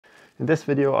In this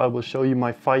video I will show you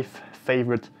my 5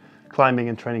 favorite climbing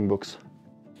and training books.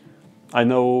 I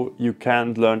know you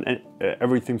can't learn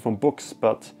everything from books,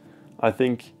 but I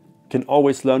think you can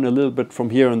always learn a little bit from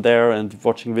here and there and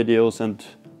watching videos and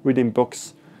reading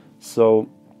books. So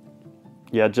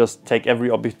yeah, just take every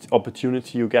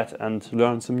opportunity you get and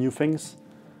learn some new things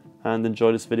and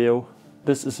enjoy this video.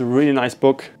 This is a really nice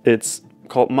book. It's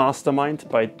called Mastermind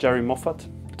by Moffatt.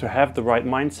 To have the right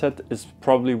mindset is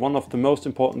probably one of the most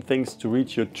important things to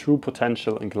reach your true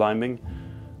potential in climbing.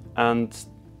 And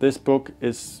this book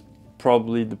is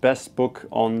probably the best book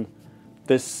on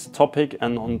this topic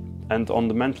and on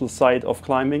the mental side of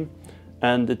climbing.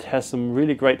 And it has some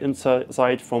really great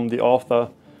insight from the author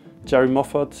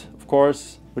Moffatt, of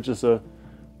course, which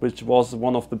was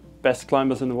one of the best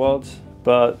climbers in the world.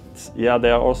 But yeah,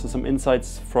 there are also some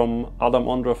insights from Adam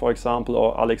Ondra, for example,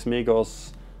 or Alex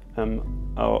Megos,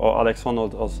 or Alex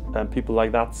Honnold, or people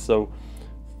like that. So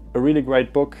a really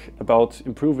great book about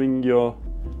improving your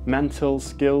mental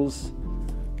skills,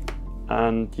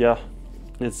 and yeah,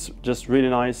 it's just really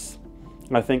nice.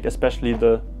 I think especially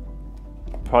the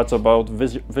parts about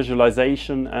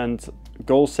visualization and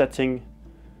goal setting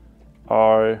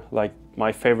are like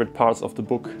my favorite parts of the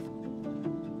book.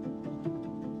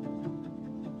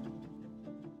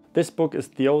 This book is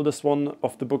the oldest one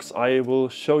of the books I will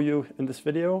show you in this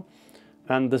video,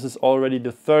 and this is already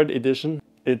the 3rd edition.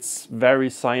 It's very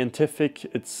scientific,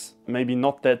 it's maybe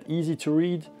not that easy to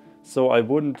read, so I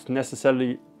wouldn't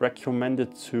necessarily recommend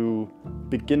it to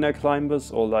beginner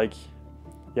climbers, or like,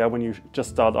 yeah, when you just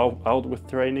start out with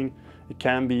training. It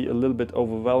can be a little bit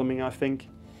overwhelming, I think.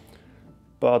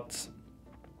 But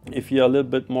if you're a little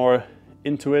bit more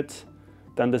into it,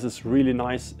 then this is really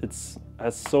nice. It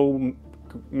has so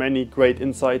many great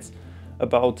insights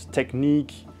about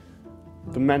technique,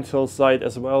 the mental side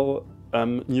as well,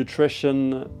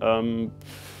 nutrition,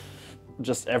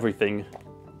 just everything,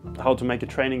 how to make a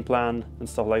training plan and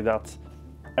stuff like that.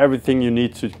 Everything you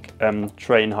need to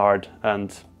train hard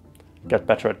and get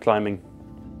better at climbing.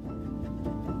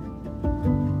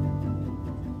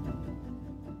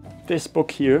 This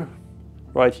book here,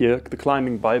 right here, the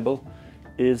Climbing Bible,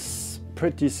 is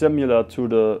pretty similar to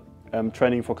the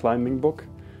Training for Climbing book,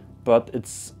 but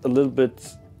it's a little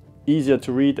bit easier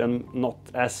to read and not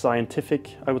as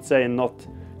scientific, I would say, and not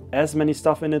as many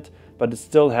stuff in it, but it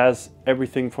still has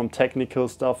everything from technical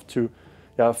stuff to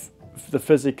the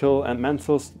physical and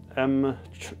mental kind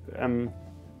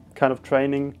of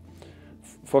training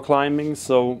for climbing.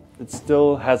 So it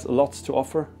still has a lot to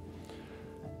offer,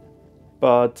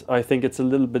 but I think it's a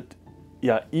little bit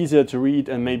easier to read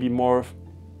and maybe more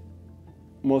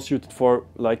suited for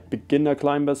like beginner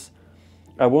climbers.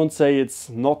 I won't say it's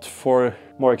not for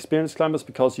more experienced climbers,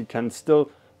 because you can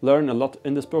still learn a lot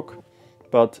in this book,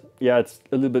 but yeah, it's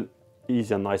a little bit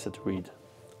easier and nicer to read.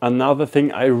 Another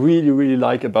thing I really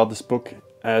like about this book,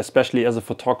 especially as a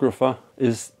photographer,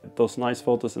 is those nice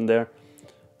photos in there.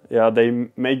 Yeah, they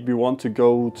make me want to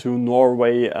go to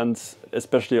Norway, and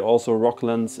especially also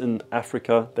rocklands in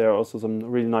Africa. There are also some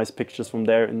really nice pictures from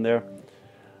there in there.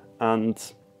 And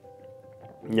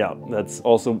yeah, that's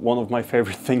also one of my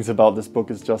favorite things about this book,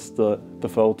 is just the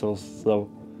photos. So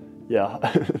yeah,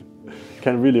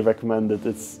 can really recommend it.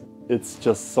 It's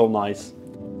just so nice.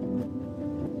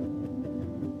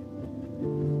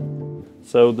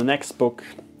 So the next book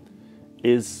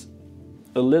is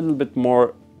a little bit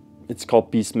more, it's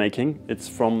called Beastmaking. It's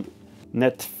from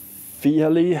Ned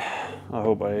Feehally. I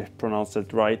hope I pronounced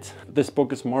it right. This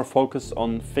book is more focused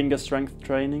on finger strength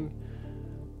training,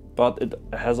 but it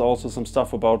has also some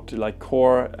stuff about like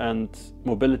core and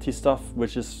mobility stuff,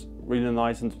 which is really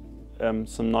nice, and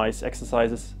some nice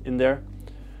exercises in there.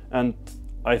 And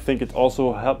I think it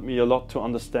also helped me a lot to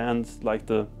understand like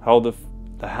how the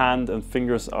hand and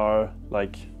fingers are,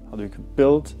 like, how do you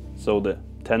build, so the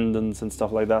tendons and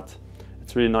stuff like that.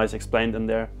 It's really nice explained in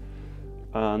there,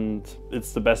 and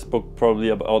it's the best book probably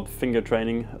about finger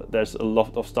training. There's a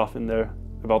lot of stuff in there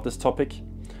about this topic,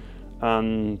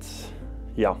 and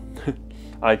yeah,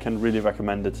 I can really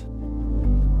recommend it.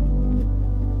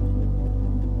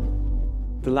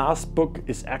 The last book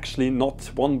is actually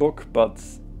not one book, but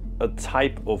a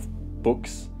type of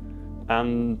books,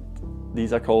 and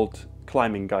these are called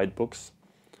climbing guidebooks.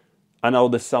 I know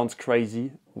this sounds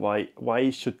crazy. Why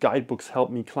should guidebooks help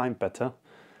me climb better?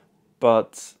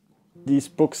 But these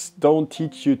books don't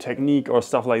teach you technique or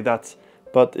stuff like that,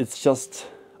 but it's just,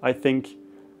 I think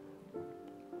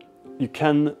you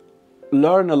can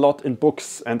learn a lot in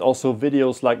books and also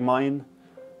videos like mine,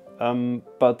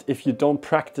 but if you don't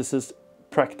practice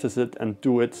it and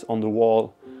do it on the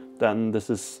wall, then this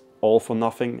is all for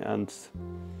nothing, and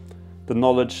the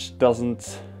knowledge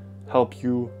doesn't help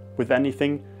you with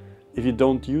anything if you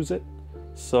don't use it.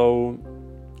 So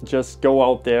just go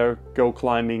out there, go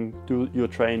climbing, do your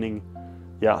training.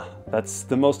 Yeah, that's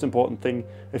the most important thing.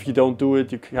 If you don't do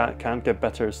it, you can't get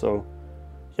better. So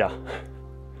yeah.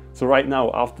 So right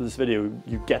now, after this video,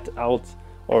 you get out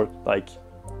or like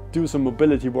do some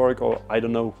mobility work, or I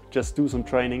don't know, just do some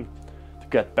training to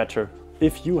get better.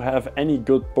 If you have any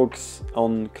good books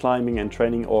on climbing and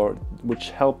training, or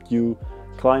which helped you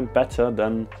climb better,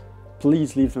 then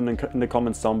please leave them in the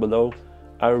comments down below.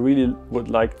 I really would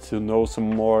like to know some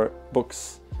more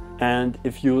books. And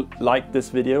if you like this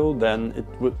video, then it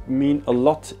would mean a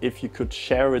lot if you could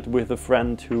share it with a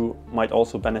friend who might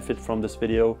also benefit from this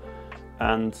video.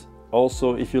 And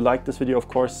also, if you like this video, of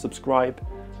course, subscribe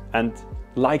and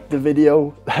like the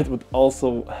video. That would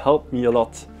also help me a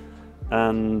lot.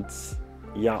 And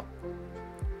yeah,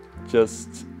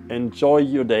 just enjoy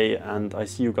your day, and I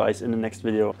see you guys in the next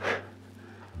video.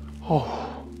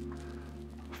 Oh,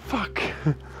 fuck.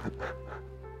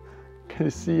 Can you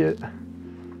see it?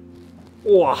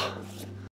 Wow.